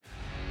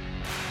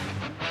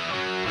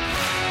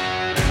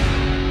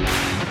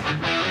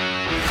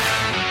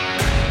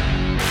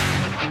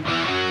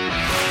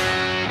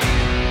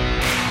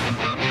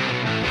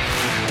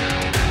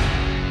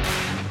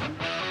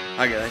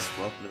Hi guys,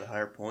 welcome to the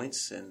Higher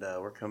Points, and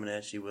we're coming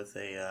at you with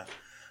a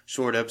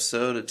short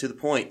episode to the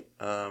point.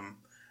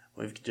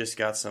 We've just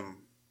got some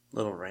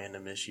little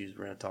random issues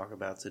we're going to talk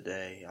about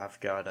today. I've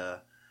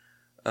got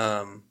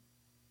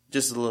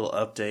just a little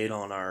update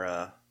on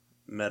our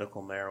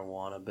medical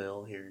marijuana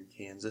bill here in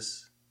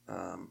Kansas.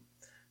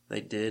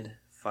 They did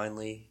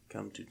finally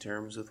come to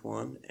terms with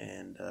one,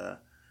 and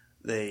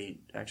they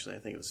actually, I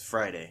think it was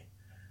Friday,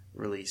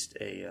 released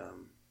a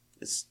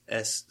it's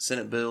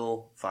Senate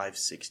Bill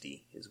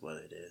 560 is what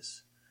it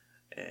is.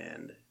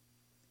 And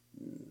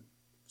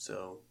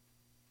so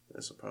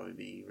this will probably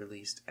be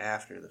released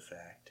after the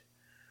fact.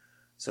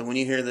 So when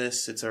you hear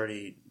this, it's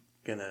already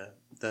going to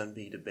then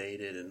be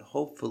debated and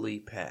hopefully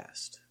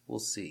passed. We'll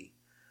see.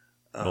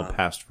 It'll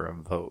pass for a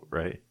vote,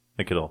 right?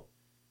 Like it's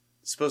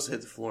supposed to hit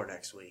the floor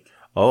next week.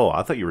 Oh,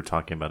 I thought you were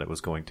talking about it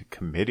was going to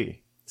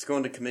committee. It's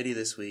going to committee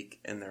this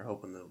week, and they're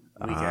hoping the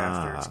week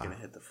after it's going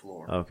to hit the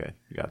floor. Okay,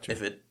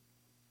 gotcha.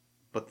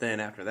 But then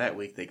after that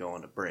week, they go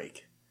on to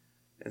break.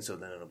 And so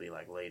then it'll be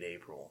like late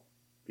April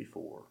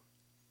before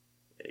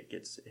it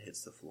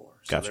hits the floor.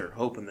 So gotcha. They're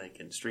hoping they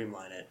can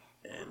streamline it,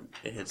 and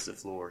it hits the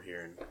floor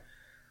here in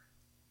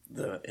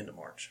the end of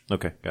March.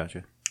 Okay,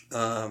 gotcha.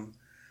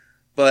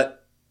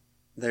 But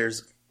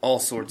there's all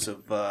sorts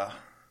of, the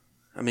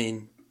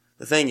thing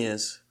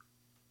is,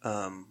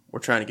 we're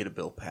trying to get a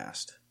bill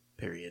passed,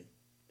 period.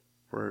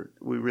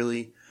 We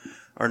really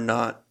are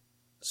not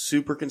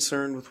super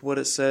concerned with what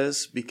it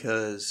says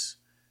because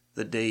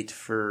the date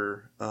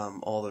for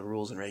all the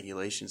rules and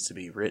regulations to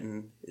be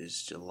written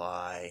is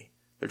July.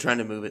 They're trying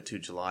to move it to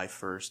July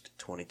 1st,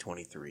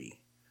 2023.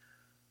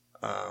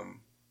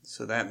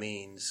 So that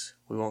means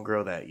we won't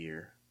grow that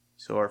year.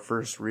 So our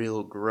first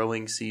real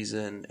growing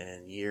season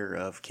and year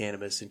of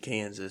cannabis in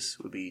Kansas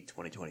would be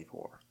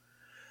 2024.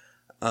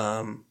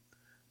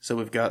 So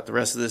we've got the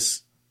rest of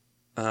this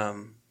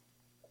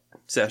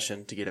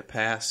session to get it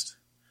passed,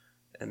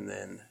 and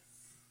then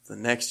the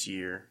next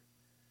year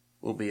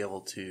we'll be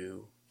able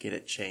to get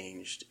it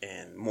changed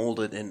and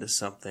molded into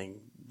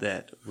something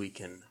that we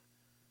can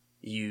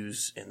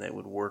use and that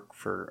would work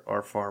for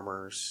our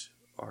farmers,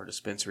 our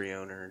dispensary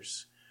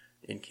owners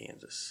in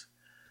Kansas.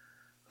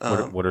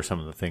 What are some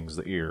of the things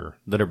that are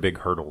big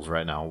hurdles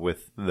right now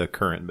with the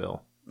current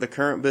bill? The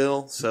current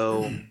bill,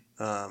 so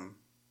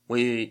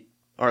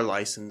our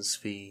license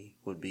fee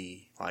would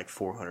be like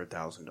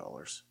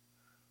 $400,000.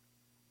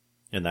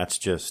 And that's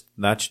just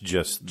the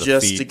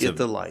fee to get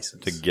the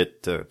license,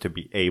 to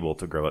be able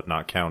to grow it,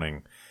 not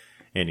counting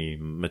any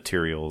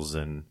materials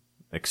and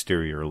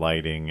exterior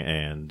lighting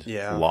and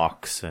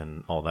locks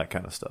and all that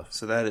kind of stuff.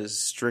 So that is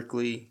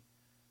strictly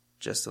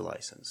just a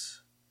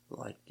license.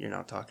 Like, you're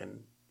not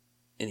talking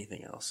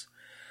anything else.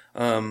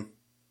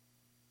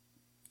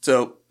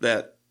 So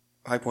that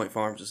High Point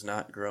Farms is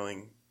not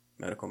growing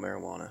medical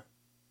marijuana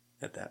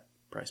at that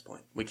price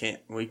point. We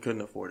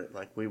couldn't afford it.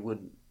 Like, we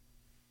wouldn't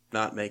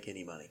not make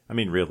any money. I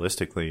mean,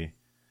 realistically,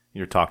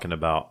 you're talking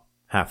about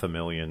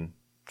 $500,000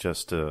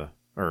 just to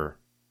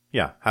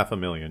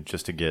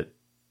get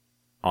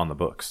on the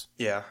books.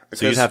 Yeah.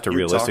 So you'd have to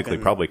realistically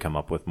probably come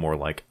up with more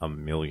like $1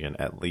 million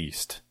at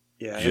least.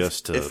 Yeah.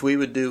 If we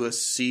would do a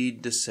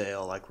seed to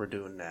sale like we're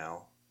doing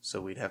now, so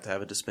we'd have to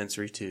have a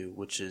dispensary too,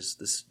 which is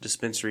this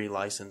dispensary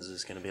license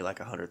is going to be like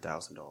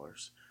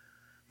 $100,000.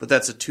 But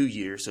that's a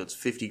 2-year, so it's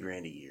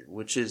 $50,000 a year,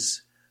 which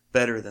is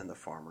better than the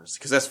farmers,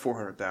 because that's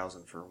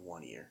 $400,000 for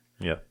 1 year.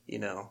 Yeah.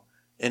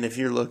 And if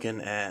you're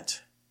looking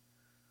at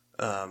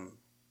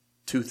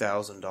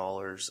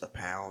 $2,000 a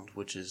pound,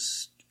 which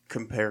is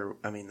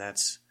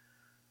that's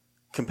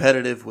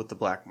competitive with the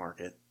black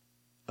market,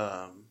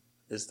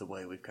 is the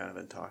way we've kind of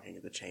been talking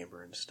at the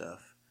chamber and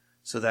stuff.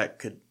 So that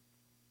could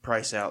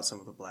price out some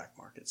of the black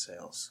market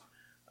sales.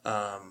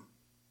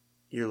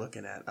 You're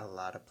looking at a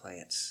lot of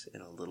plants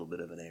in a little bit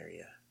of an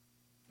area.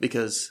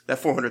 Because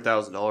that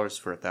 $400,000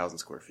 for 1,000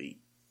 square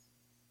feet.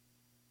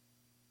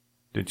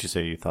 Did you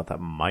say you thought that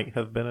might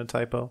have been a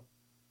typo?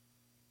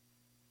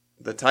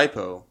 The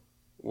typo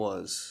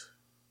was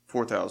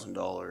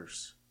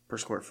 $4,000 per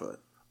square foot.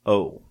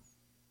 Oh.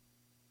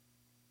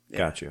 Yeah.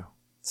 Got you.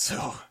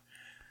 So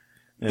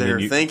they're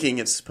thinking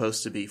it's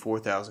supposed to be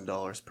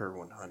 $4,000 per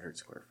 100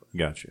 square foot.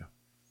 Got you.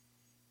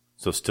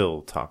 So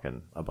still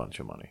talking a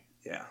bunch of money.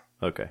 Yeah.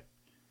 Okay.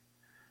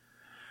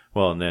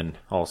 Well, and then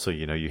also,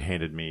 you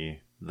handed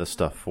me the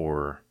stuff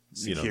for,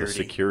 the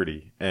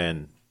security.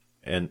 And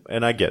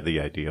I get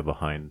the idea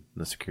behind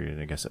the security, and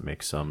I guess it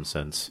makes some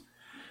sense.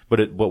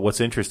 But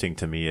what's interesting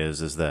to me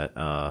is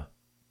that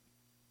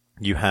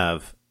you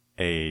have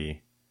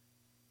a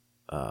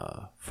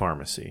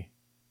pharmacy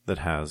that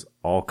has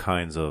all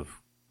kinds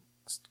of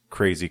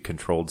crazy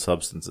controlled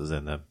substances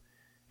in them,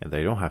 and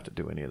they don't have to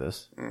do any of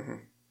this. Mm-hmm.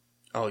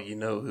 Oh, you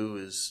know who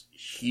is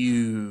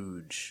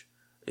huge?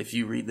 If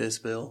you read this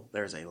bill,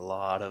 there's a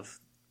lot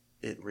of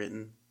it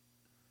written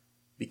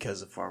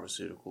because of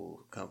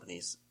pharmaceutical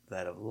companies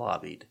that have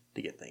lobbied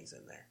to get things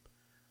in there.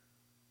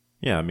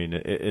 Yeah, I mean,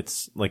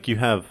 it's like you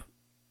have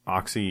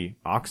Oxy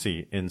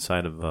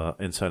inside of a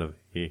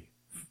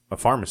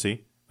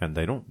pharmacy, and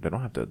they don't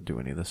have to do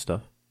any of this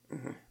stuff.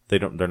 Mm-hmm.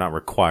 they're not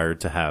required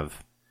to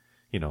have,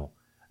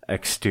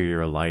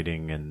 exterior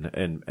lighting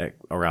and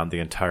around the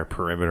entire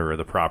perimeter of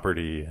the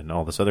property and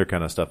all this other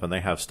kind of stuff. And they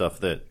have stuff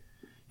that,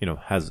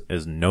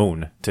 is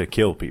known to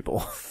kill people.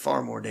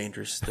 Far more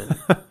dangerous than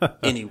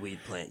any weed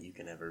plant you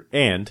can ever.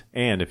 And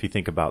if you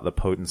think about the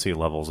potency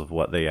levels of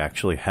what they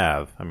actually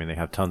have, I mean, they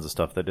have tons of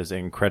stuff that is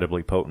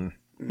incredibly potent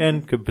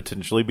and could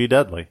potentially be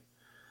deadly.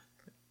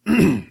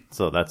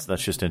 So that's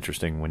just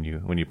interesting when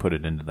you put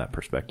it into that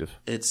perspective.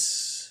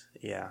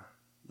 The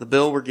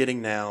bill we're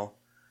getting now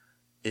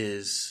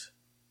is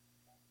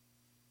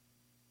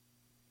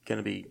going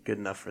to be good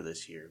enough for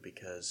this year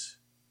because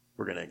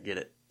we're going to get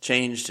it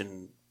changed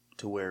and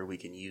to where we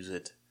can use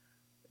it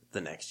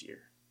the next year.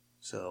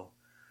 So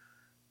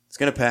it's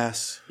going to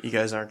pass. You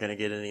guys aren't going to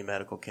get any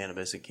medical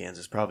cannabis in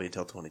Kansas probably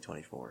until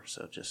 2024.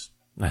 So just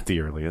at the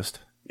earliest.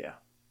 Yeah.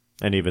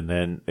 And even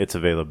then, its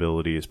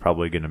availability is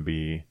probably going to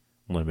be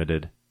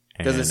limited,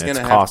 and its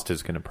cost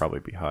is going to probably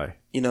be high.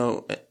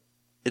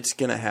 It's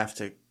going to have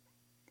to,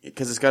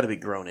 because it's got to be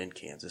grown in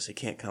Kansas. It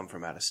can't come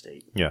from out of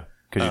state. Yeah,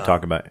 because you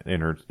talk about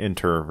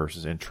inter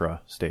versus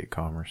intra-state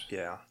commerce.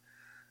 Yeah.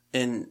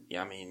 And,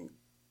 I mean,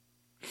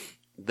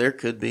 there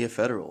could be a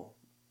federal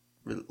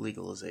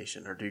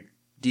legalization or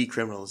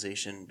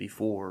decriminalization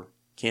before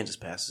Kansas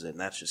passes it, and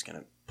that's just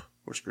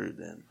we're screwed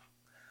then.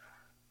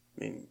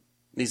 I mean,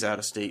 these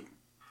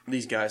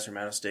guys from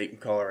out of state in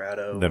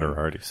Colorado that are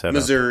already set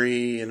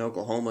Missouri up. And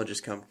Oklahoma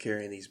just come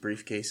carrying these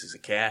briefcases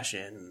of cash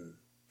in, and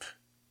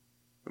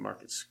the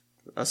market's,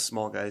 us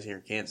small guys here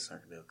in Kansas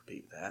aren't going to be able to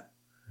compete with that.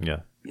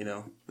 Yeah.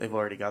 They've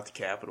already got the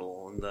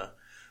capital and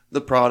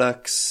the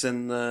products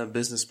and the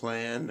business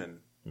plan and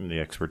the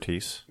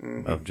expertise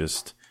of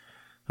just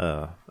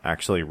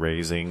actually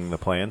raising the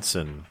plants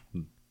and,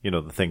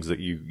 the things that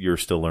you're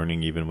still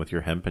learning even with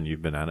your hemp, and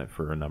you've been at it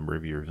for a number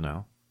of years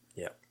now.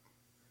 Yeah.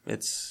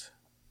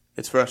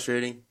 It's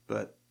frustrating,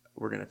 but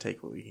we're going to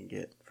take what we can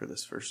get for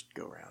this first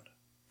go-round.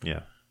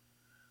 Yeah.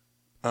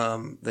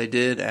 They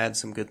did add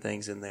some good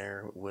things in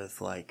there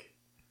with, like,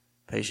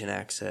 patient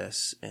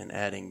access and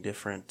adding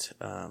different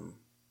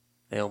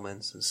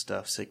ailments and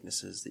stuff,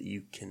 sicknesses that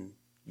you can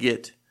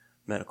get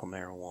medical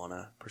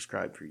marijuana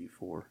prescribed for you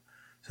for.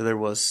 So there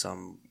was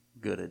some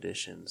good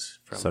additions.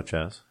 Such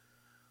as?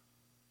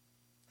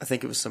 I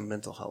think it was some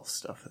mental health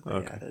stuff that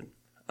they added.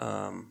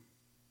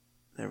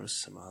 There was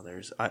some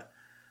others.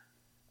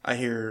 I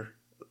hear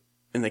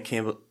in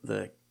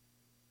the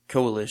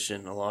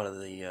coalition, a lot of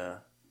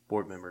the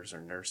board members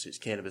are nurses,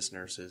 cannabis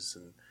nurses,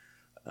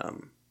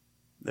 and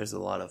there's a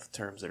lot of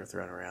terms that are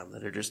thrown around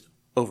that are just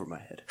over my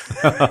head.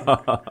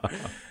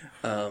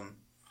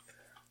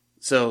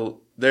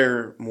 So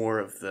they're more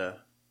of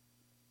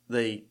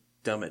they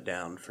dumb it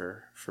down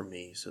for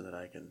me so that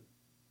I can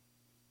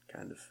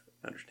kind of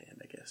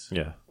understand, I guess.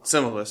 Yeah.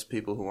 Some of us,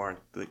 people who aren't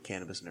the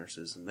cannabis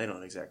nurses, and they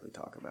don't exactly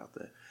talk about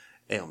the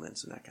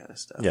ailments and that kind of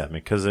stuff. Yeah,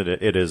 because it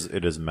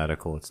is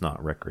medical. It's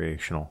not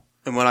recreational.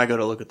 And when I go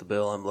to look at the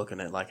bill, I'm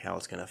looking at like how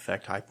it's going to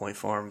affect High Point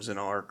Farms and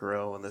our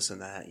grow and this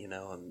and that,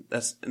 and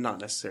that's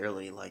not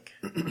necessarily like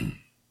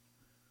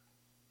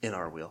in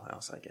our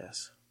wheelhouse, I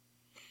guess.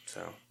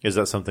 So, is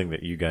that something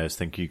that you guys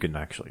think you can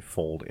actually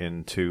fold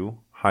into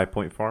High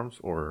Point Farms,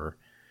 or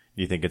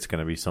do you think it's going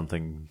to be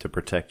something to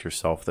protect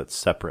yourself that's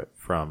separate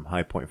from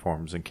High Point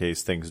Farms in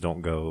case things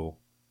don't go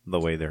the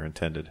way they're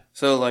intended?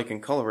 So, like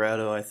in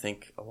Colorado, I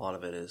think a lot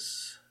of it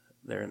is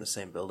they're in the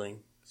same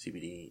building,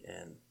 CBD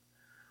and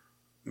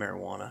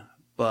marijuana,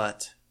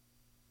 but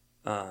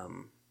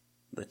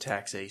the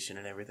taxation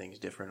and everything's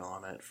different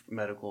on it,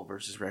 medical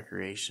versus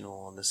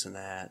recreational and this and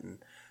that. And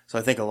so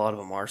I think a lot of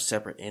them are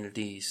separate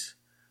entities,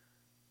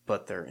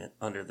 but they're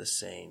under the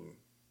same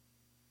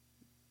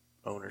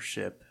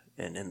ownership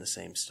and in the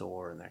same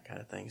store and that kind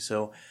of thing.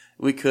 So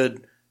we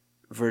could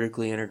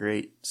vertically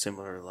integrate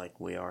similar like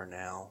we are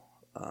now,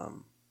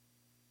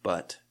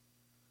 but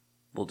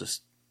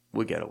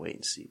we got to wait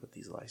and see what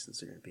these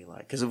licenses are going to be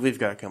like. Because if we've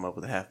got to come up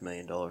with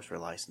 $500,000 for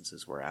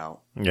licenses, we're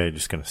out. Yeah, you're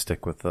just going to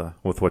stick with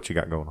what you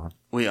got going on.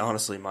 We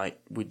honestly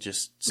we'd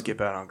just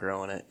skip out on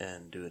growing it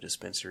and do a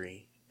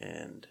dispensary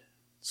and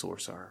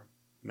source our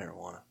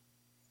marijuana.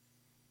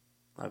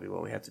 That'd be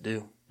what we have to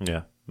do.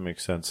 Yeah,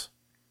 makes sense.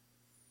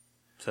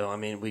 So, I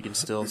mean, we can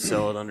still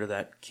sell it under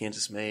that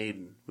Kansas made,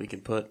 and we can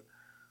put,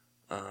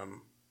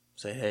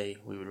 say, hey,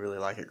 we would really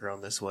like it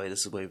grown this way. This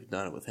is the way we've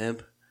done it with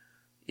hemp.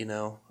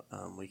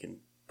 We can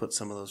put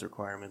some of those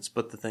requirements.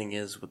 But the thing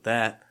is, with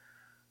that,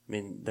 I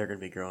mean, they're going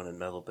to be growing in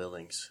metal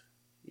buildings,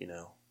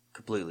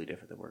 completely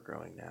different than we're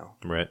growing now.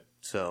 Right.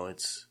 So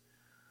it's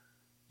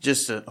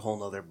just a whole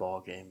nother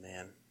ball game,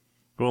 man.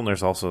 Well, and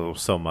there's also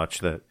so much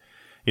that,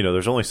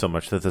 there's only so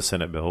much that the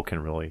Senate bill can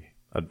really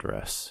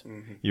address.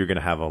 Mm-hmm. You're going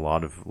to have a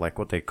lot of like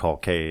what they call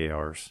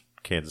KARs,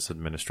 Kansas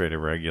Administrative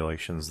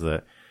Regulations,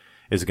 that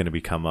is going to be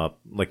come up.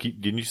 Like,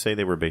 didn't you say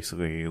they were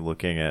basically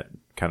looking at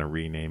kind of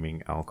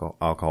renaming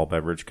alcohol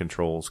beverage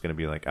controls, going to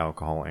be like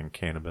alcohol and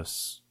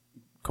cannabis,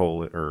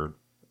 or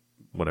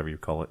whatever you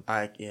call it?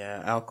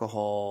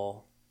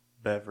 Alcohol,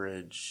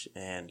 beverage,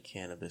 and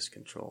cannabis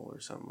control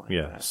or something like that.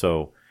 Yeah,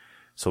 so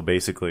So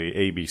basically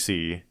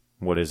ABC,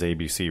 what is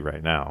ABC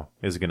right now,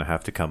 is going to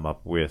have to come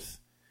up with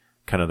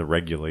kind of the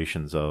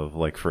regulations of,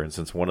 like, for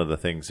instance, one of the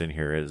things in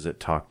here is it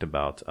talked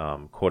about,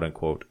 quote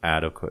unquote,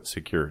 adequate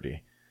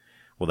security.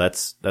 Well,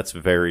 that's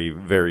very,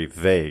 very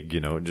vague.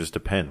 It just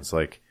depends.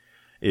 Like,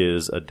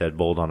 is a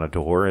deadbolt on a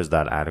door, is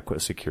that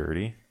adequate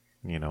security?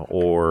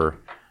 Or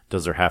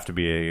does there have to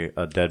be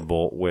a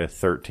deadbolt with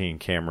 13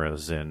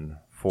 cameras and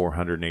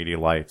 480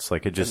 lights?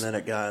 Like, it just... And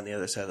then a guy on the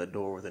other side of the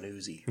door with an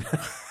Uzi.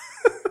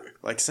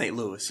 Like St.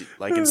 Louis.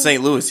 Like in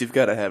St. Louis, you've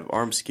got to have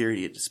armed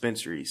security at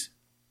dispensaries.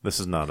 This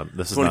is not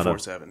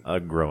a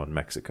grow in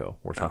Mexico.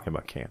 We're talking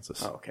about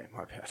Kansas. Oh, okay.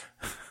 My bad.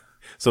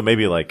 So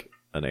maybe like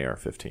an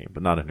AR-15,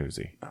 but not an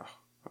Uzi. Oh,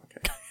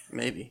 okay.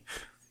 Maybe.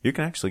 You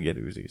can actually get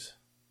Uzis.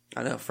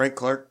 I know. Frank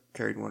Clark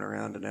carried one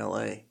around in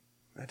L.A.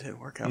 That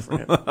didn't work out for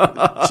him.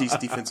 Chiefs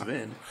defensive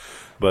end.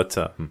 But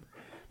so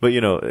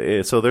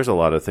there's a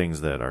lot of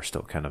things that are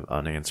still kind of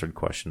unanswered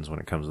questions when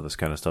it comes to this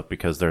kind of stuff,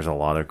 because there's a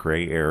lot of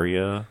gray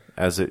area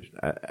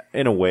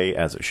in a way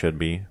as it should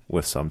be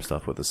with some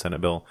stuff with the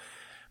Senate bill.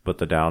 But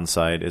the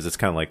downside is it's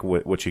kind of like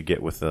what you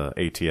get with the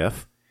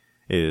ATF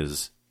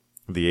is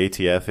the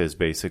ATF is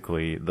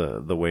basically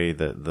the way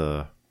that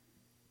the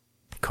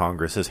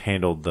Congress has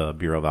handled the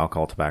Bureau of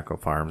Alcohol, Tobacco,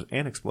 Firearms,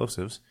 and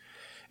Explosives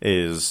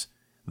is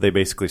they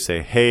basically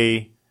say,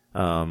 hey,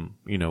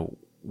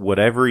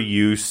 whatever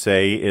you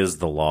say is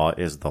the law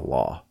is the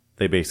law.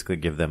 They basically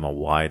give them a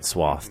wide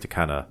swath to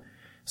kind of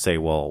say,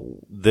 well,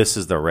 this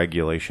is the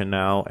regulation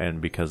now,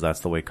 and because that's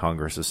the way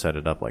Congress has set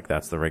it up, like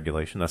that's the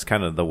regulation. That's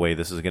kind of the way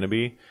this is going to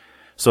be.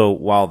 So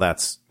while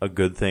that's a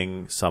good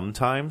thing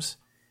sometimes,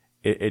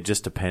 it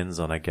just depends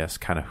on, I guess,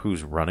 kind of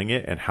who's running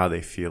it and how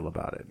they feel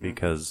about it,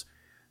 because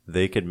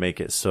they could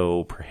make it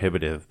so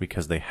prohibitive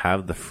because they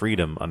have the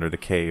freedom under the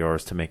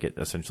KARs to make it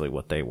essentially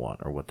what they want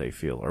or what they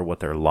feel or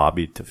what they're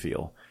lobbied to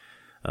feel.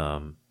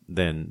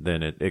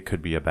 Then it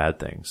could be a bad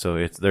thing.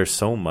 So there's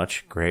so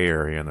much gray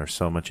area and there's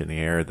so much in the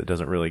air that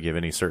doesn't really give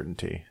any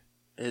certainty.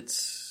 I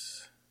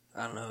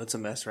don't know, it's a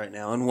mess right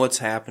now. And what's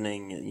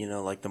happening,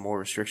 like the more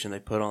restriction they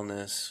put on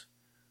this,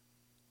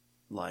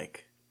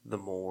 like the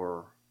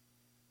more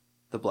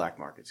the black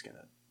market's going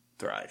to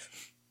thrive,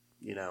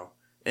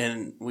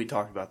 And we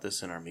talked about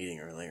this in our meeting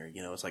earlier,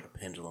 it's like a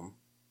pendulum,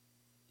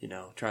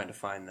 trying to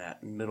find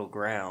that middle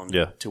ground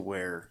to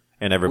where...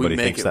 And everybody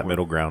thinks that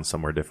middle ground's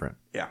somewhere different.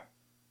 Yeah.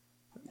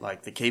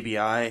 Like the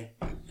KBI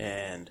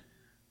and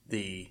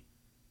the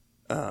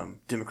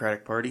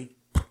Democratic Party,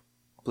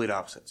 complete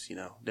opposites,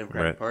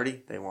 Democratic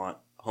Party, they want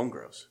home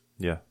grows.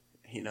 Yeah.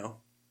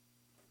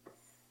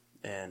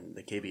 And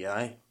the KBI,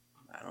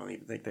 I don't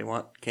even think they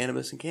want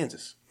cannabis in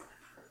Kansas.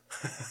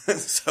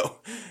 So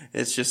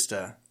it's just,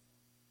 I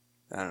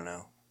don't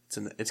know.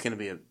 It's going to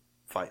be a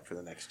fight for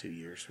the next 2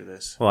 years for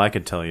this. Well, I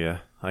can tell you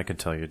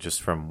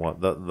just from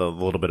what the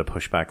little bit of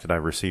pushback that I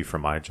received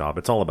from my job,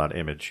 it's all about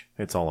image.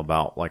 It's all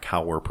about like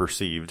how we're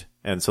perceived.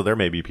 And so there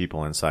may be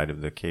people inside of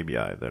the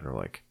KBI that are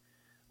like,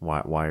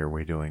 why are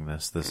we doing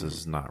this? This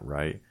is not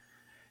right.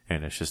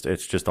 And it's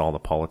just all the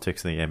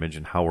politics and the image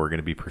and how we're going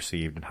to be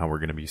perceived and how we're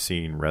going to be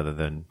seen, rather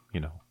than,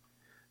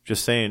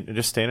 just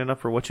standing up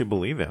for what you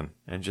believe in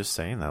and just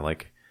saying that.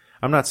 Like,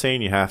 I'm not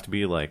saying you have to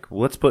be like,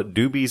 well, let's put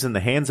doobies in the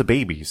hands of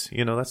babies.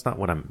 That's not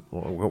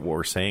what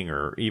we're saying,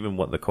 or even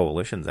what the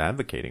coalition's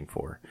advocating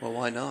for. Well,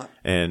 why not?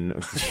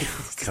 And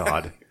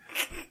God,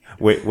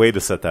 way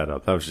to set that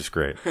up. That was just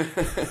great.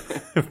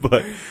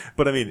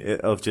 but I mean,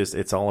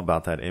 it's all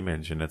about that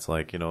image, and it's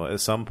like,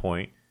 at some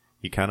point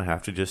you kind of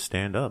have to just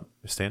stand up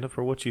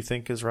for what you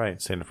think is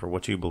right, stand up for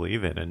what you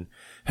believe in, and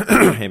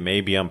it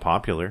may be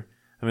unpopular.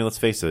 I mean, let's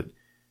face it.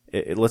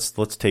 Let's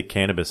take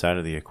cannabis out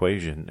of the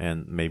equation,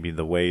 and maybe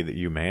the way that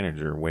you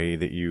manage or way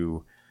that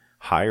you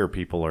hire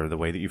people or the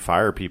way that you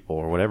fire people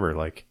or whatever,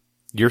 like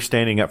you're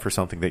standing up for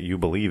something that you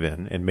believe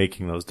in and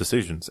making those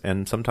decisions.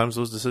 And sometimes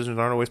those decisions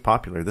aren't always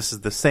popular. This is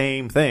the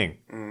same thing.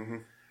 Mm-hmm.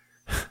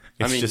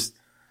 Just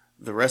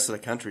the rest of the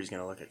country is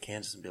going to look at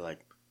Kansas and be like,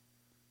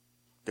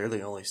 they're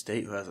the only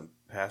state who hasn't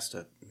passed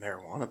a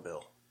marijuana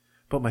bill.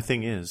 But my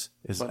thing is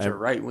a bunch of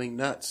right-wing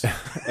nuts.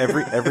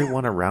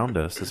 everyone around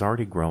us is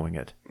already growing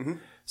it. Mm-hmm.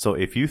 So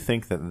if you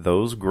think that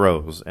those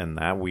grows and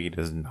that weed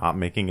is not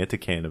making it to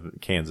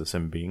Kansas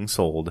and being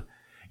sold,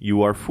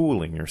 you are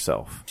fooling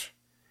yourself.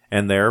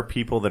 And there are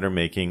people that are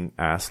making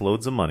ass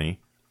loads of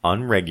money,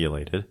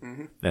 unregulated,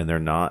 and they're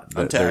not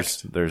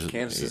untaxed.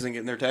 Kansas isn't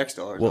getting their tax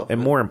dollars. Well, and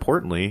more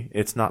importantly,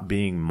 it's not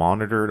being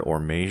monitored or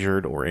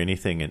measured or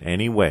anything in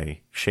any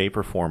way, shape,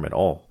 or form at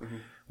all. Mm-hmm.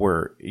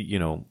 Where,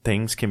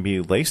 things can be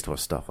laced with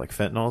stuff. Like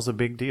fentanyl is a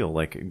big deal.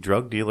 Like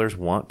drug dealers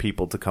want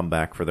people to come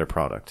back for their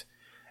product.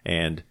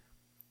 And,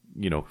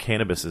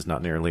 cannabis is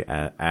not nearly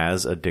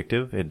as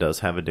addictive. It does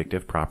have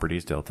addictive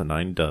properties.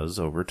 Delta-9 does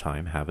over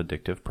time have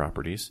addictive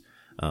properties.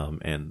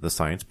 And the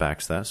science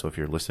backs that. So if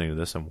you're listening to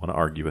this and want to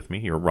argue with me,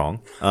 you're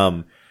wrong.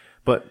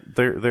 But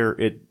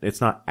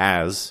it's not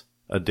as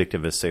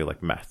addictive as, say,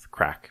 like meth,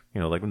 crack,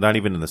 like not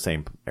even in the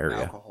same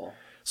area. Alcohol.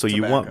 So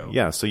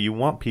tobacco. So you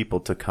want people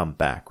to come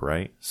back,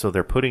 right? So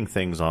they're putting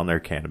things on their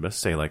cannabis,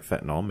 say like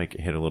fentanyl, make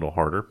it hit a little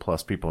harder.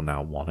 Plus, people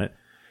now want it.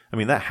 I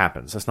mean, that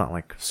happens. That's not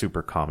like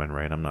super common,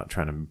 right? I'm not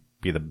trying to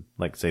be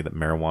say that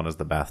marijuana is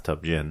the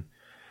bathtub gin,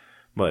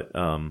 but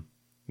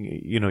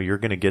you're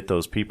going to get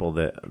those people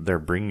that they're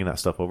bringing that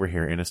stuff over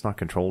here, and it's not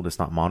controlled, it's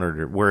not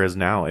monitored. Whereas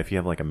now, if you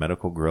have like a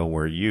medical grow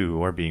where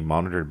you are being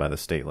monitored by the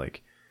state,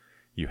 like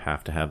you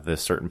have to have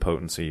this certain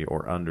potency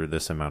or under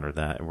this amount or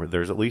that, where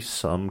there's at least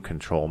some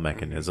control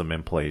mechanism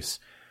in place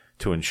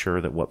to ensure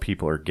that what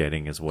people are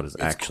getting is what is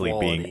it's actually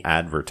quality. Being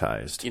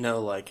advertised.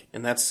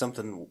 And that's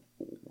something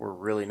we're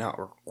really not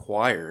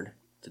required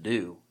to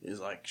do, is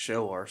like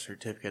show our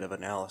certificate of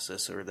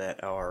analysis or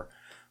that our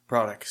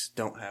products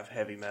don't have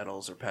heavy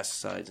metals or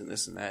pesticides and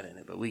this and that in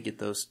it. But we get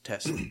those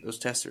tests. Those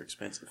tests are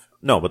expensive.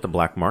 No, but the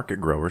black market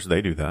growers,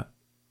 they do that.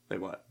 They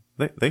what?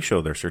 They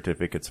show their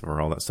certificates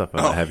for all that stuff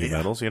about heavy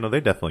metals. They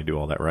definitely do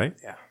all that, right?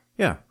 Yeah.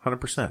 Yeah,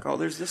 100%. Oh,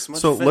 there's this much.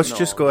 So let's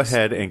just go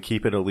ahead and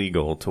keep it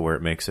illegal to where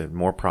it makes it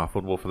more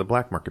profitable for the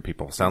black market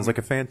people. Sounds like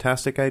a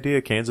fantastic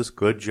idea, Kansas.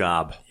 Good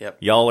job. Yep.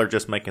 Y'all are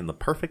just making the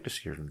perfect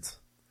decisions.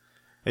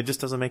 It just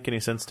doesn't make any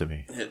sense to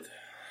me.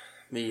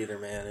 Me either,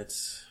 man.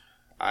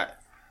 I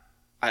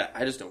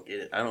just don't get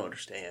it. I don't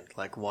understand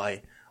like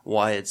why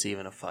it's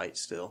even a fight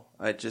still.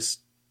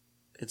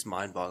 It's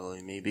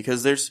mind-boggling to me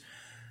because there's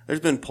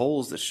been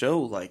polls that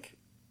show like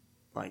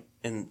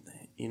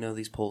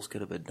these polls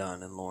could have been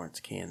done in Lawrence,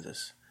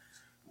 Kansas,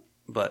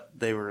 but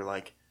they were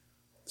like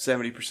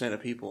 70%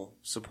 of people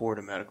support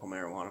a medical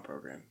marijuana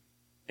program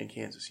in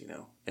Kansas,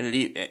 and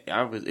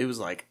it was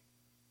like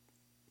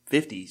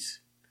 50s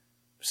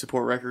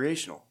support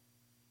recreational,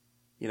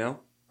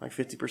 like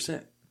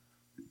 50%.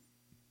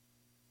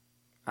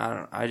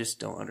 I just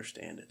don't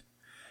understand it.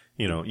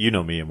 You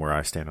know me and where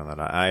I stand on that.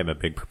 I am a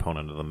big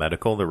proponent of the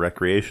medical. The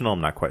recreational,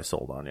 I'm not quite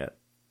sold on yet.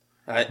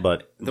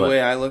 But the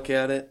way I look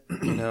at it,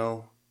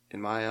 in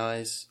my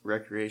eyes,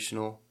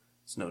 recreational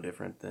is no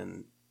different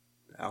than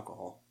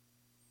alcohol.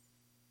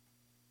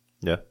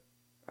 Yeah.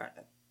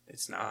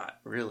 It's not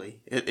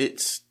really.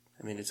 It's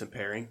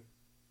impairing.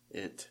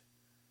 It's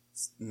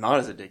not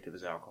as addictive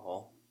as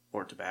alcohol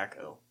or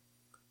tobacco.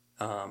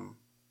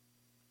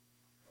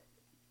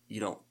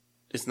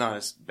 It's not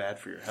as bad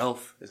for your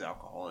health as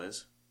alcohol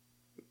is.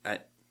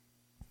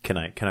 Can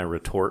I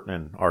retort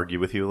and argue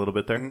with you a little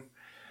bit there? Mm-hmm.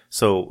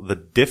 So the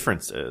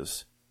difference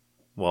is,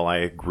 while I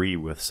agree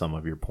with some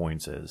of your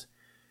points, is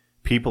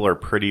people are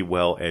pretty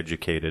well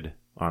educated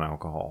on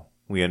alcohol.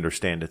 We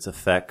understand its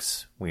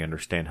effects. We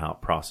understand how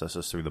it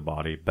processes through the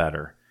body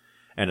better.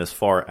 And as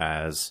far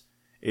as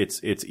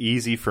it's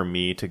easy for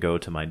me to go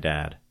to my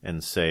dad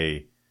and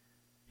say,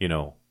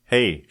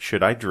 hey,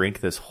 should I drink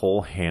this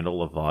whole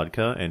handle of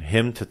vodka? And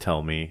him to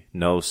tell me,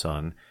 no,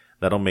 son,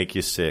 that'll make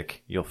you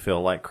sick. You'll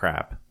feel like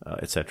crap,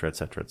 et cetera, et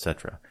cetera, et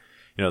cetera.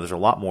 There's a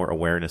lot more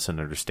awareness and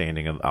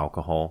understanding of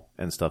alcohol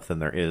and stuff than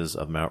there is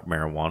of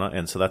marijuana.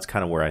 And so that's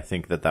kind of where I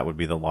think that would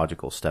be the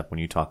logical step when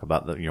you talk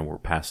about we're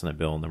passing a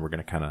bill and then we're going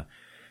to kind of,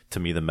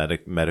 to me,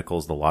 the medical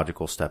is the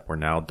logical step where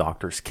now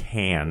doctors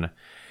can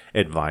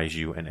advise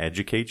you and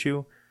educate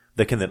you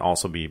that can then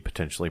also be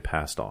potentially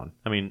passed on.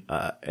 I mean,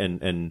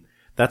 and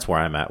that's where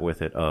I'm at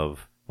with it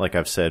of, like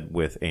I've said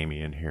with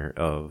Amy in here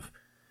of,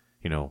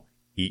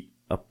 eat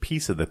a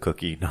piece of the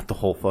cookie, not the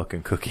whole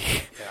fucking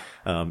cookie.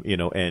 Yeah.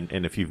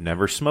 And if you've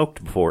never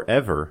smoked before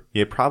ever,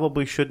 you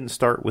probably shouldn't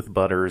start with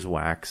butters,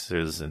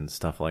 waxes, and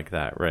stuff like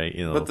that, right?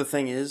 But the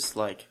thing is,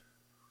 like,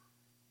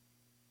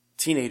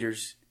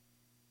 teenagers,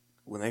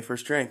 when they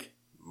first drink,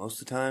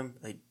 most of the time,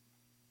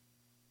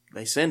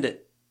 they send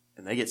it,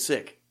 and they get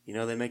sick.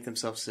 They make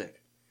themselves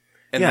sick.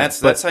 And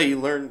that's how you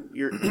learn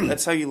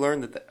that's how you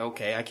learn that,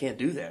 okay, I can't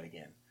do that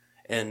again.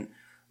 And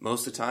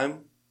most of the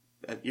time,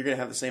 you're going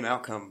to have the same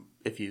outcome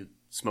if you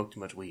smoke too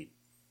much weed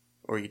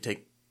or you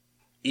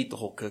eat the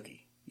whole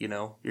cookie. You're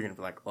going to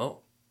be like,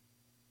 oh,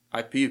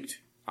 I puked.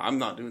 I'm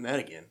not doing that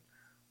again.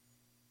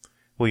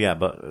 Well, yeah,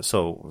 but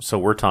so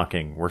we're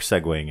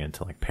segueing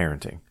into like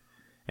parenting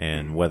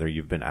and whether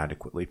you've been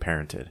adequately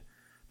parented.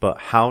 But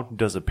how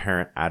does a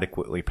parent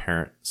adequately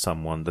parent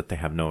someone that they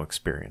have no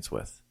experience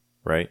with,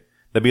 right?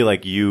 That'd be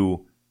like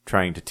you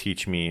trying to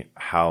teach me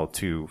how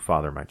to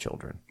father my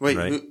children. Wait,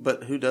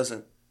 right? who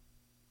doesn't?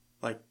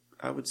 Like,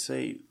 I would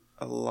say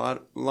a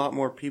lot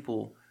more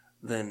people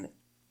than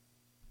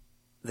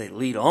they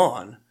lead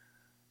on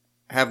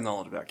have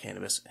knowledge about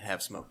cannabis,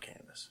 have smoked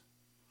cannabis.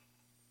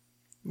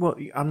 Well,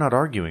 I'm not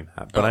arguing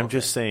that, but I'm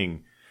just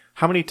saying,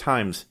 how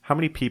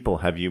many people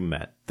have you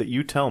met that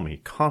you tell me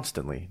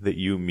constantly that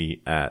you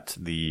meet at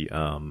the,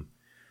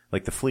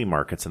 like the flea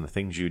markets and the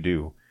things you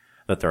do,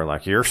 that they're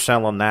like, you're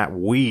selling that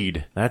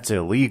weed, that's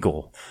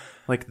illegal.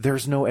 Like,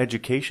 there's no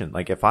education.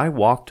 Like, if I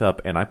walked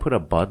up and I put a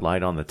Bud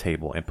Light on the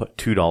table and put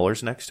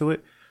 $2 next to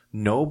it,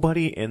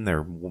 nobody in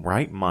their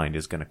right mind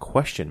is going to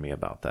question me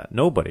about that.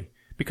 Nobody.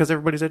 Because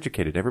everybody's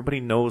educated. Everybody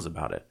knows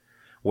about it.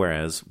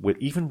 Whereas,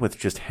 even with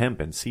just hemp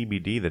and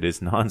CBD that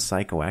is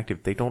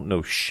non-psychoactive, they don't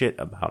know shit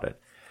about it.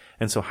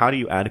 And so how do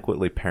you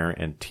adequately parent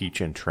and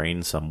teach and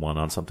train someone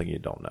on something you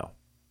don't know?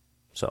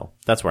 So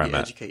that's where I'm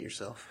at. Educate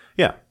yourself.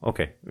 Yeah.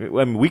 Okay.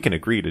 I mean, we can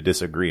agree to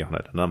disagree on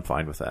it, and I'm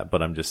fine with that.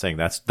 But I'm just saying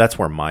that's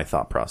where my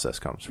thought process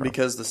comes from.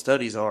 Because the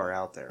studies are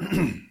out there.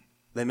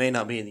 They may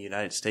not be in the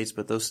United States,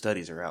 but those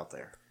studies are out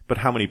there. But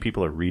how many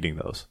people are reading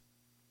those?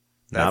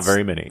 Not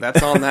very many.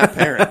 That's on that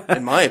parent.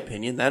 In my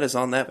opinion, that is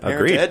on that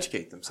parent to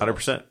educate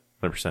themselves.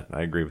 100%.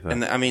 I agree with that.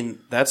 And I mean,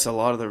 that's a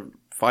lot of the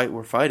fight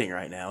we're fighting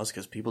right now is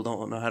because people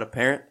don't know how to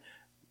parent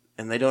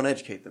and they don't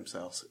educate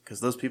themselves. Because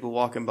those people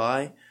walking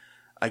by,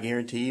 I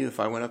guarantee you, if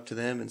I went up to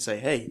them and say,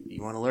 hey,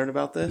 you want to learn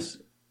about this?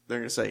 They're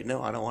going to say,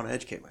 no, I don't want to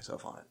educate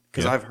myself on it.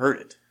 Because I've heard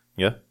it.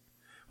 Yeah.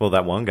 Well,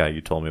 that one guy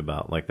you told me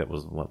about, like that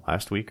was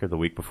last week or the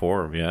week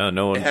before. Yeah,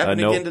 it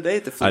happened again today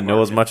at the flea market. I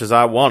know as much as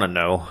I want to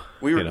know.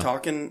 We were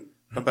talking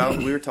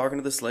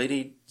to this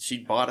lady. She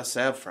bought a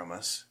salve from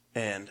us,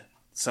 and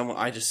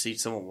I just see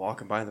someone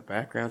walking by in the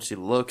background. She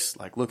looks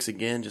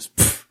again,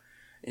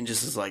 and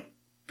just is like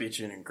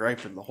bitching and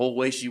griping the whole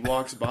way she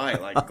walks by,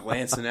 like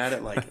glancing at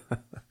it, like,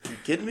 you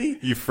kidding me?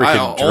 You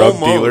freaking drug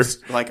dealer!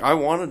 Like, I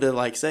wanted to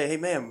like say, hey,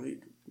 ma'am,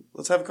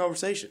 let's have a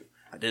conversation.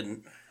 I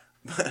didn't.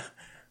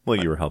 Well,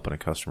 you were helping a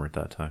customer at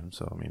that time,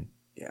 so I mean,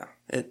 yeah,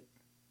 I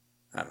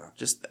don't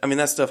know.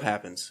 That stuff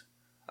happens,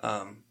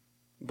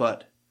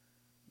 but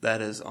that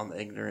is on the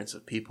ignorance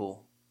of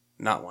people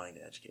not wanting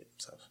to educate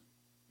themselves.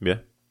 Yeah,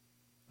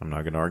 I'm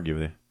not going to argue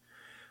with you.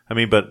 I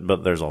mean,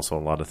 but there's also a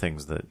lot of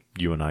things that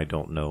you and I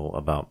don't know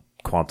about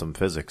quantum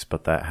physics,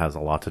 but that has a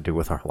lot to do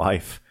with our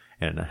life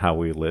and how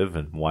we live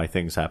and why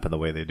things happen the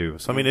way they do.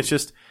 So I mean, it's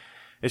just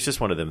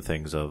one of them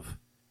things of.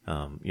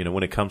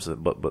 When it comes to,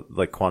 but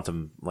like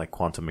quantum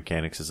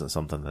mechanics isn't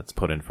something that's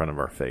put in front of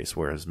our face,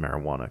 whereas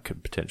marijuana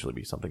could potentially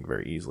be something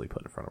very easily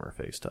put in front of our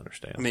face to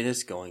understand. I mean,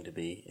 it's going to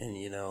be, and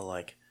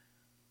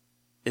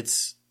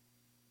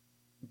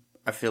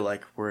I feel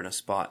like we're in a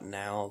spot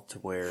now to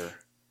where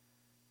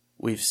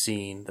we've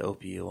seen the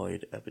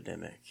opioid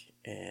epidemic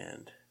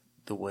and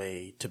the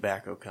way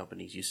tobacco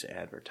companies used to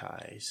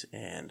advertise,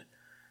 and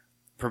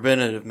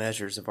preventative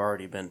measures have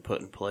already been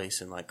put in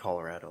place in like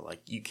Colorado.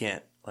 Like, you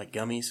can't, like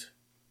gummies.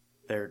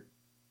 They're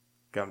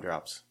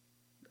gumdrops.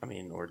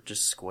 Or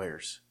just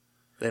squares.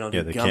 They don't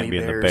do gummy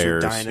bears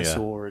or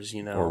dinosaurs,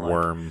 or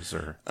worms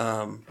or.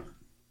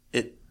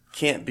 It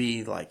can't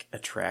be like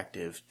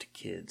attractive to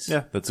kids.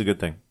 Yeah, that's a good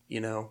thing.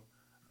 Even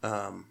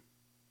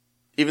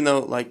though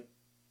like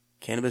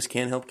cannabis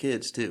can help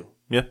kids too.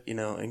 Yeah.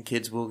 And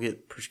kids will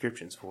get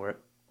prescriptions for it,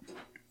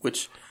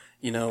 which.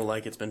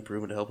 It's been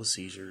proven to help with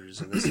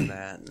seizures and this and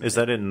that. Is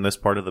that in this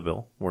part of the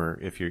bill where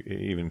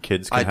even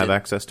kids can have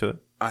access to it?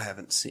 I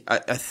haven't seen. I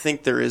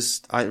think there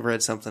is. I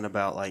read something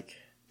about like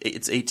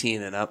it's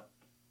 18 and up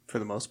for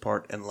the most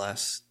part,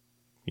 unless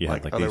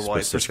like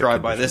otherwise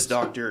prescribed by this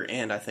doctor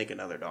and I think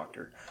another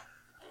doctor.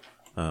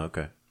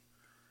 Okay.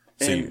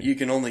 And you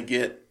can only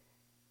get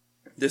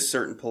this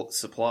certain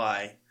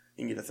supply.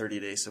 You can get a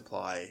 30-day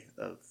supply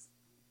of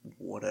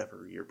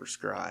whatever you're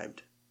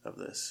prescribed of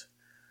this.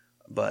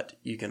 But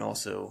you can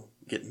also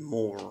get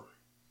more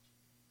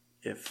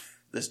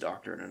if this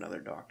doctor and another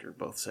doctor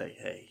both say,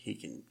 hey, he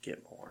can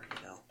get more,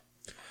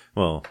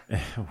 Well,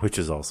 which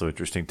is also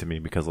interesting to me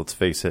because let's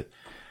face it,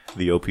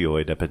 the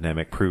opioid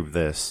epidemic proved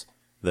this,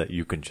 that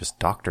you can just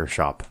doctor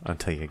shop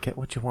until you get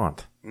what you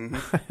want.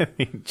 Mm-hmm. I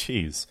mean,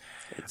 geez.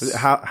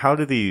 How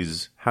are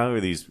these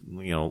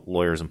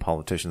lawyers and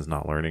politicians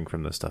not learning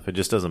from this stuff? It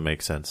just doesn't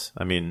make sense.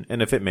 I mean,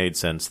 and if it made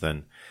sense,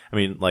 then,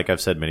 like I've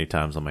said many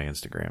times on my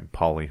Instagram,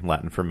 poly,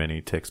 Latin for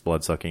many, ticks,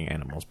 blood-sucking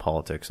animals,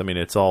 politics. I mean,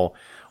 it's all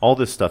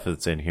this stuff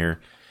that's in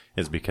here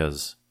is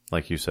because,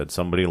 like you said,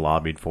 somebody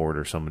lobbied for it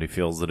or somebody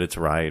feels that it's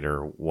right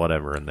or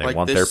whatever, and they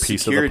want their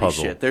piece of the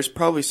puzzle. Shit. There's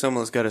probably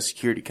someone that's got a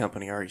security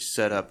company already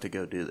set up to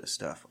go do this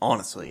stuff,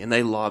 honestly. And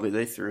they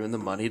threw in the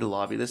money to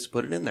lobby this to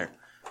put it in there.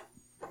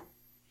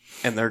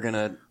 And they're going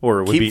to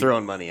keep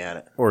throwing money at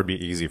it. Or it'd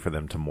be easy for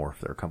them to morph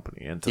their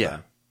company into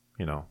that.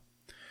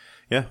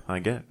 Yeah, I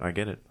get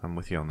it. I'm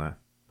with you on that.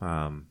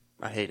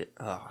 I hate it.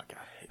 Oh, God,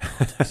 I hate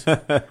politics.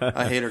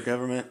 I hate our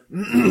government.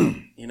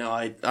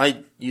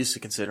 I used to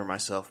consider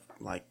myself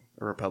like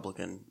a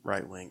Republican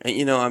right wing.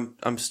 And,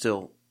 I'm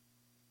still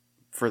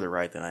further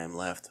right than I am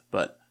left,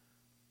 but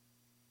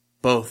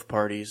both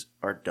parties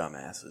are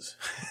dumbasses.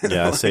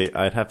 Yeah,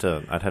 I'd have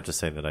to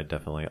say that I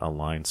definitely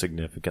align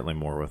significantly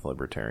more with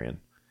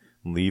libertarian.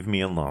 Leave me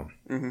alone.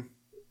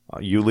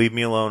 Mm-hmm. You leave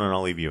me alone and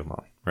I'll leave you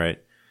alone,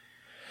 right?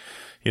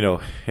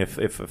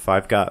 If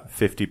I've got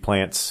 50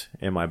 plants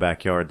in my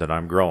backyard that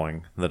I'm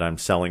growing, that I'm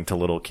selling to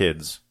little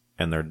kids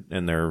and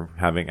they're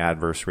having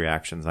adverse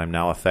reactions, I'm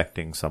now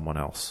affecting someone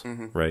else,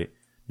 mm-hmm. right?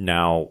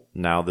 Now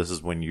this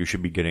is when you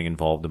should be getting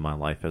involved in my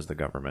life as the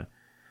government.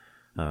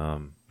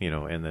 And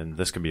then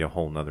this could be a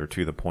whole nother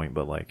to the point,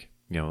 but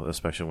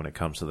especially when it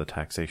comes to the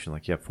taxation,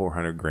 like you have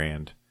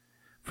 $400,000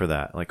 for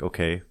that. Like,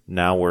 okay,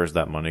 now where's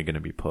that money going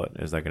to be put?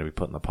 Is that going to be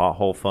put in the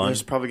pothole fund?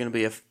 There's probably going to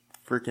be a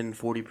freaking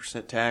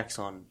 40% tax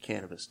on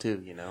cannabis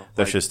too,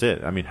 That's just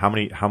it. I mean, how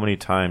many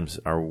times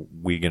are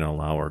we going to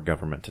allow our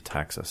government to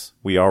tax us?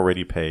 We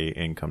already pay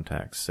income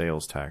tax,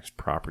 sales tax,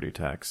 property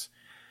tax.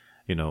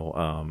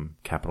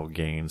 capital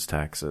gains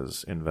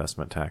taxes,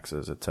 investment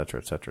taxes, et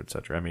cetera, et cetera, et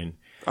cetera. I mean,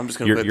 I'm just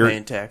going to quit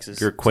paying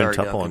taxes. You're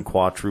quintuple and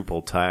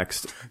quadruple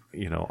taxed,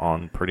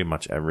 on pretty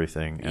much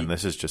everything. And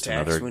this is just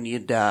tax another. when you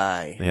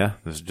die. Yeah,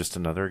 this is just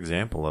another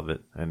example of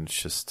it. And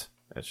it's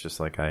just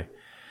like that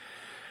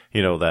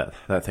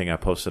thing I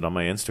posted on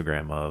my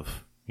Instagram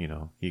of,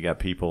 you got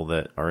people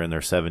that are in their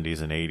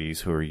 70s and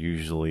 80s who are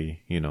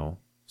usually,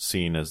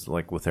 seen as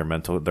like with their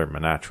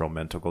natural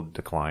mental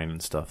decline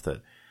and stuff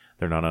that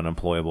they're not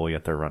unemployable,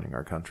 yet they're running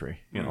our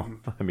country.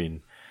 Mm-hmm. I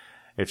mean,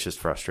 it's just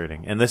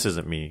frustrating. And this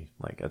isn't me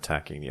like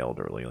attacking the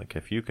elderly. Like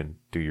if you can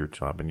do your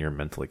job and you're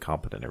mentally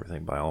competent and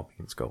everything, by all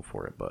means go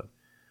for it. But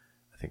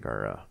I think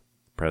our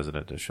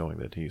president is showing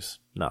that he's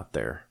not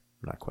there,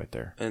 not quite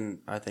there. And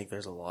I think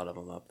there's a lot of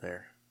them up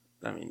there.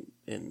 I mean,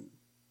 in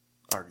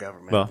our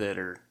government that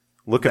are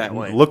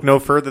way. Look no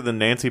further than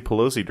Nancy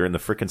Pelosi during the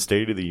frickin'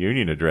 State of the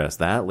Union address.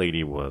 That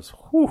lady was,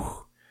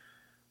 whew.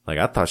 Like,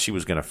 I thought she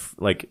was going to,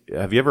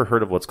 have you ever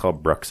heard of what's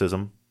called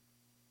bruxism?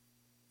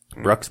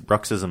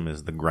 Bruxism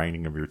is the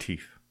grinding of your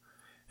teeth.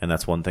 And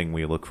that's one thing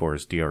we look for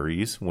as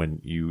DREs.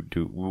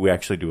 We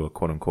actually do a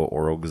quote unquote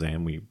oral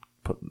exam. We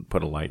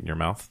put a light in your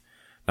mouth.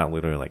 Not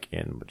literally like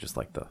in, but just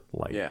like the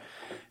light. Yeah.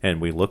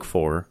 And we look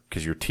for,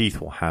 because your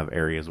teeth will have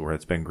areas where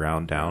it's been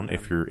ground down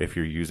if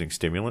you're using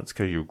stimulants,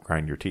 because you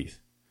grind your teeth.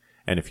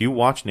 And if you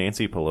watch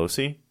Nancy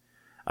Pelosi,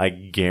 I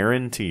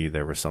guarantee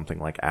there was something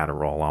like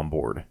Adderall on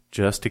board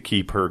just to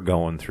keep her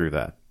going through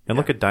that. And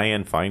look at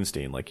Dianne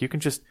Feinstein. Like, you can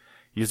just,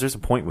 there's a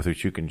point with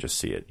which you can just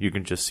see it. You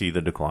can just see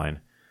the decline.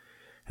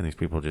 And these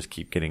people just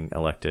keep getting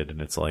elected.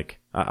 And it's like,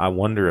 I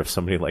wonder if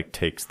somebody like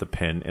takes the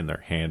pen in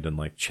their hand and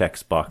like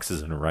checks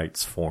boxes and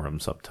writes for them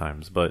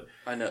sometimes. But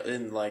I know,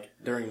 and like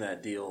during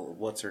that deal,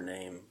 what's her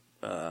name?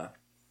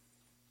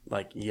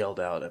 Like yelled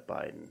out at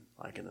Biden,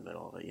 like in the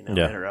middle of it,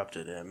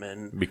 interrupted him.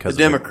 And because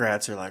the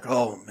Democrats are like,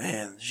 oh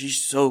man,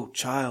 she's so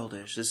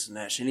childish, this and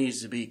that. She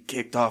needs to be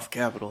kicked off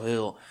Capitol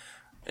Hill.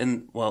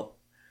 And well,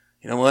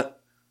 you know what?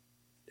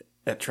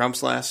 At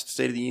Trump's last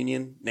State of the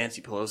Union,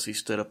 Nancy Pelosi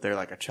stood up there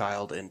like a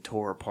child and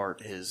tore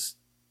apart his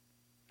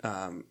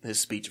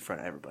speech in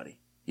front of everybody.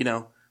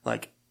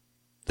 Like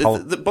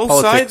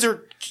both sides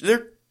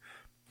they're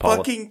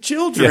fucking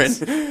children.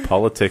 Yes.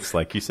 Politics,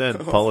 like you said,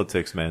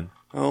 politics, man.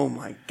 Oh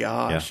my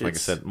gosh! Yeah, like I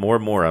said, more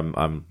and more,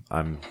 I'm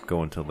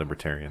going to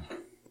libertarian.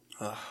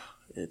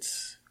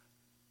 It's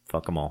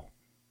fuck them all,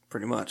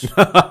 pretty much.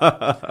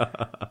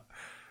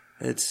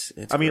 It's.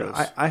 I mean,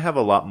 I have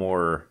a lot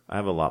more.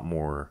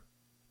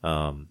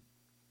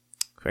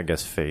 I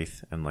guess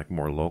faith in like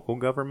more local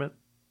government.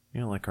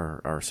 Like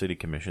our city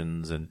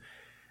commissions and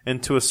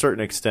to a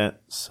certain extent,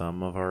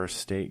 some of our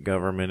state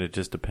government. It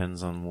just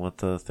depends on what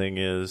the thing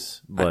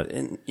is, but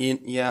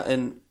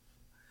and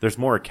there's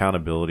more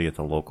accountability at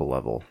the local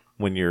level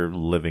when you're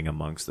living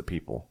amongst the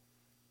people.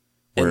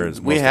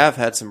 Whereas we have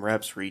had some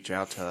reps reach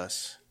out to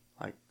us,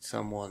 like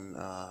someone,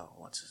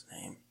 what's his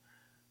name?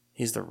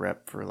 He's the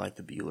rep for like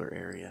the Bueller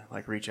area.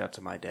 Like reach out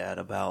to my dad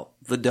about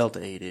the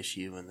Delta 8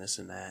 issue and this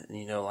and that.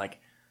 And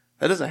like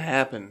that doesn't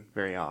happen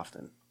very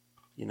often.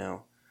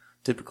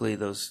 Typically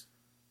those,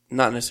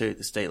 not necessarily at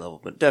the state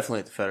level, but definitely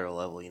at the federal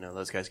level,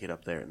 those guys get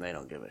up there and they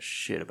don't give a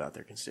shit about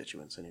their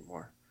constituents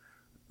anymore.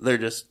 They're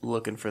just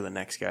looking for the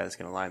next guy that's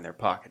going to line their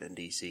pocket in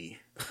D.C.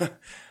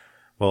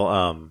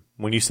 Well,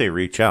 when you say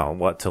reach out,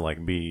 what, to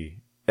like be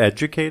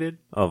educated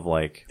of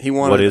like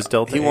what is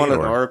Delta 8? He wanted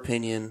our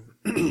opinion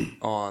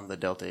on the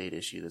Delta 8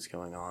 issue that's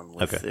going on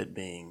with it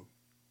being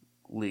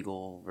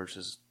legal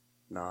versus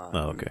not.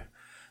 Oh, okay.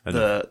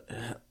 The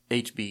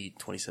HB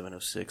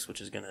 2706,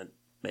 which is going to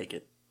make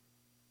it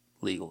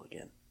legal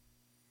again.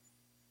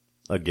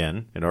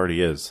 Again? It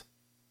already is.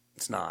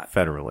 It's not.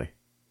 Federally.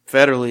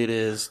 Federally it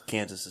is.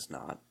 Kansas is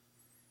not.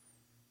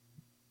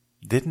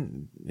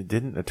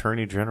 Didn't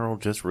Attorney General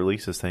just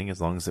release his thing? As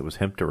long as it was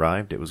hemp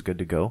derived, it was good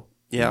to go?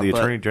 Yeah, the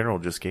Attorney General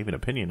just gave an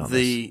opinion on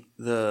this.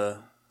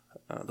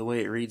 The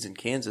way it reads in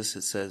Kansas,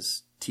 it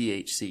says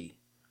THC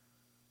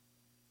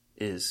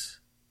is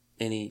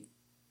any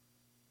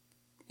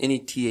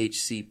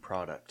THC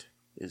product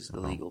is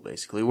illegal,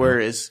 basically.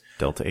 Whereas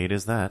Delta 8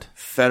 is that.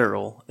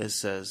 Federal, it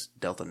says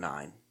Delta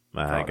 9.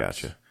 I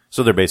gotcha.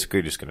 So they're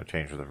basically just going to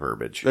change the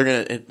verbiage.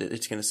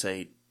 It's going to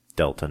say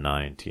Delta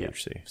 9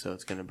 THC. Yeah, so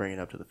it's going to bring it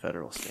up to the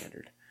federal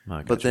standard.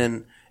 But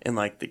then in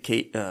like the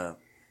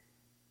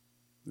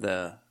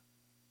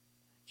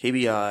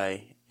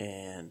KBI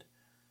and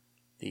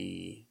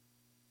the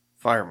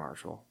fire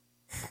marshal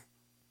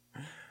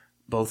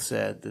both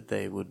said that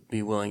they would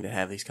be willing to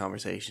have these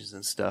conversations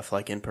and stuff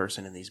like in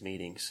person in these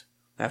meetings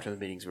after the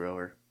meetings were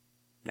over.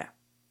 Nah,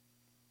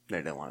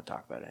 they don't want to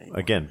talk about it anymore.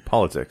 Again,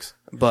 politics.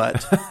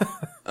 But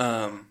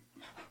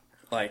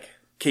like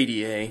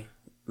KDA,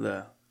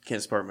 the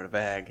Kansas Department of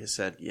Ag, has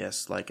said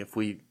yes. Like if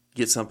we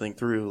get something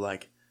through,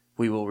 like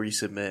we will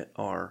resubmit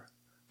our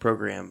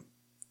program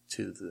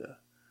to the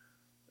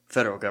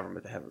federal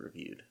government to have it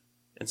reviewed.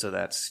 And so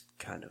that's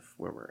kind of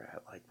where we're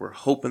at. Like we're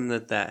hoping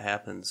that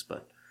happens,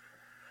 but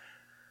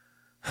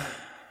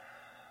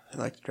they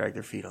like to drag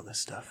their feet on this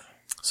stuff.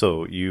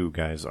 So you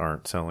guys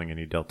aren't selling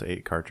any Delta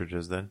 8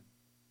 cartridges then?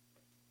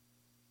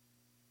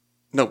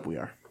 Nope, we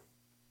are.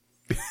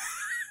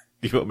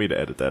 You want me to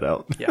edit that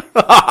out? Yeah.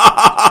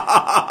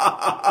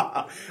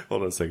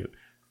 Hold on a second.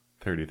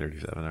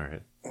 3037, all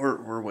right.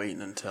 We're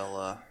waiting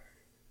until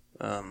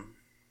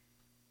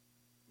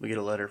we get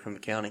a letter from the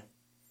county.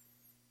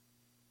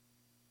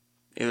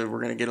 Either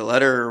we're going to get a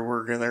letter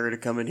or they're going to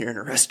come in here and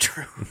arrest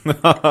her.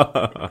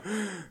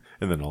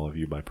 And then all of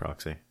you by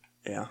proxy.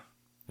 Yeah.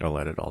 I'll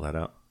edit all that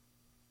out.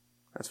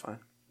 That's fine.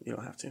 You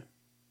don't have to.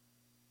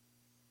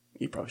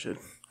 You probably should.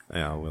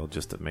 Yeah, I will,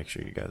 just to make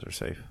sure you guys are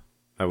safe.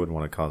 I wouldn't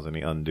want to cause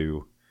any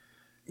undue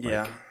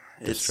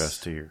distress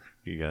to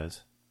you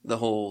guys. The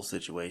whole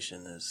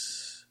situation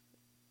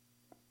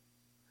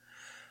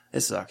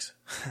it sucks.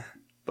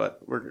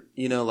 But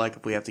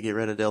if we have to get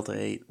rid of Delta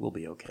 8, we'll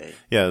be okay.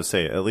 Yeah, I would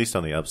say, at least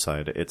on the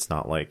upside, it's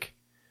not like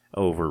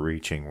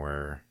overreaching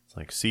where it's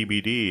like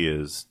CBD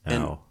is now.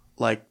 And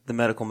like the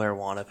medical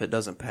marijuana, if it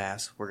doesn't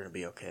pass, we're going to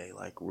be okay.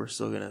 Like, we're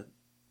still going to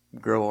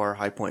grow our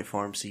High Point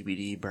Farm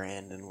CBD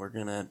brand, and we're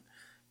going to,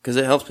 because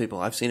it helps people.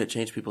 I've seen it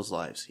change people's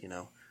lives,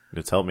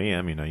 It's helped me.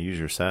 I mean, I use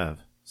your salve,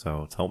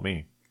 so it's helped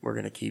me. We're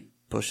going to keep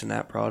pushing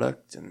that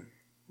product, and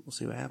we'll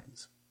see what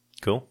happens.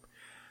 Cool.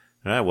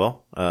 All right,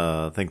 well,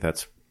 I think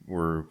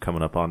we're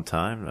coming up on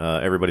time.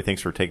 Everybody,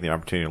 thanks for taking the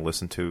opportunity to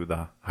listen to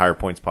the Higher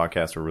Points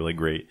podcast. We're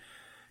really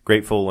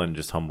grateful and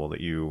just humble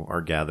that you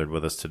are gathered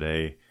with us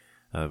today.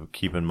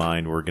 Keep in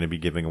mind, we're going to be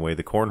giving away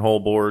the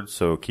cornhole board,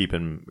 so keep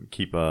an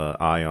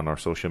eye on our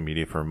social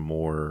media for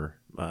more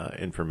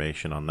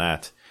information on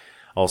that.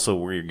 Also,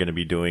 we're going to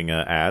be doing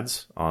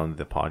ads on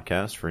the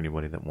podcast for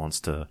anybody that wants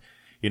to,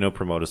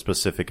 promote a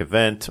specific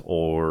event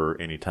or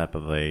any type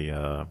of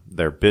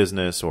their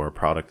business or a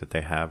product that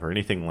they have or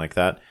anything like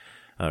that.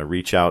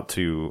 Reach out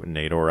to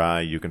Nate or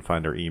I. You can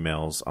find our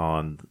emails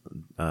on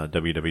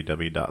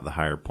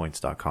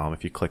www.thehigherpoints.com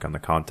if you click on the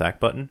contact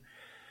button.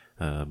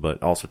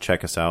 But also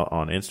check us out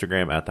on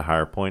Instagram at The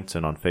Higher Points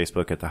and on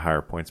Facebook at The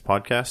Higher Points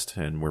Podcast.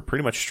 And we're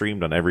pretty much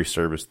streamed on every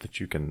service that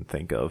you can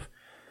think of.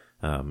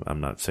 I'm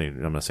not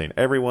saying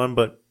everyone,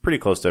 but pretty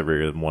close to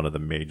every one of the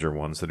major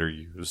ones that are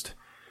used.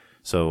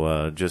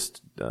 So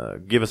just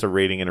give us a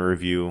rating and a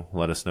review.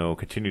 Let us know.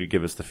 Continue to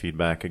give us the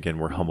feedback. Again,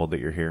 we're humbled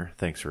that you're here.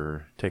 Thanks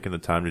for taking the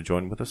time to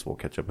join with us. We'll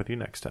catch up with you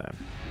next time.